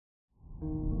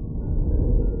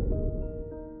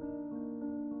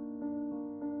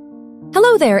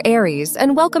there, Aries,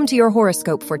 and welcome to your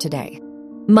horoscope for today,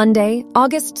 Monday,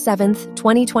 August 7th,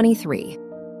 2023.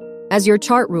 As your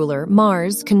chart ruler,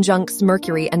 Mars conjuncts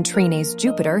Mercury and trines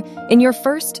Jupiter in your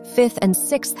first, fifth, and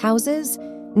sixth houses,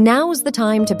 now's the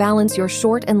time to balance your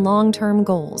short and long-term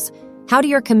goals. How do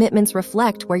your commitments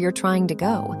reflect where you're trying to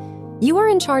go? You are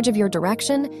in charge of your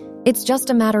direction. It's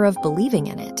just a matter of believing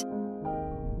in it.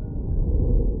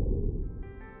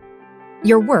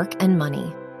 Your work and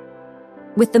money.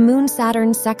 With the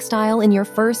Moon-Saturn sextile in your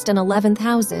 1st and 11th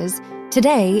houses,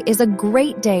 today is a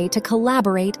great day to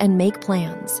collaborate and make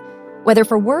plans. Whether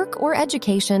for work or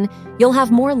education, you'll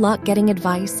have more luck getting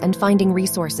advice and finding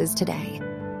resources today.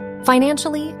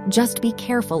 Financially, just be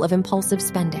careful of impulsive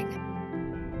spending.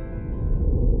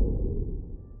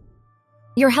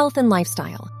 Your health and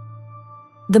lifestyle.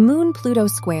 The Moon-Pluto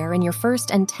square in your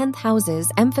 1st and 10th houses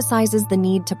emphasizes the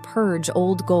need to purge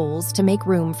old goals to make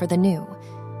room for the new.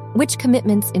 Which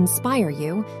commitments inspire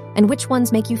you, and which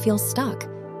ones make you feel stuck?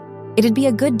 It'd be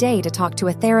a good day to talk to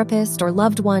a therapist or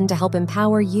loved one to help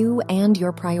empower you and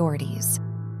your priorities.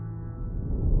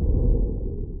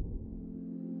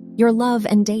 Your love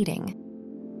and dating.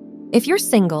 If you're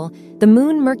single, the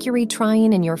Moon-Mercury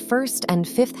trine in your 1st and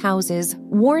 5th houses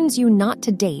warns you not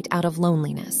to date out of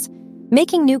loneliness.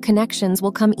 Making new connections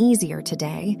will come easier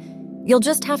today. You'll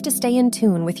just have to stay in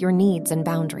tune with your needs and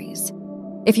boundaries.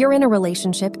 If you're in a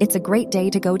relationship, it's a great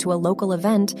day to go to a local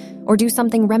event or do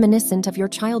something reminiscent of your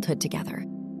childhood together.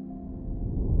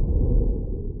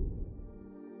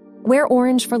 Wear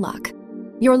orange for luck.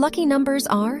 Your lucky numbers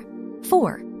are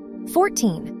 4,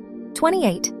 14,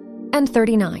 28, and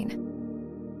 39.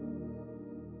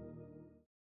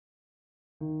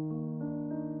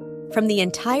 From the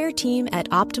entire team at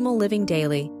Optimal Living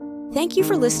Daily, thank you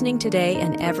for listening today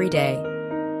and every day.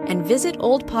 And visit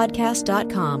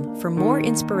oldpodcast.com for more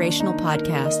inspirational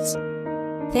podcasts.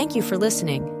 Thank you for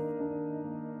listening.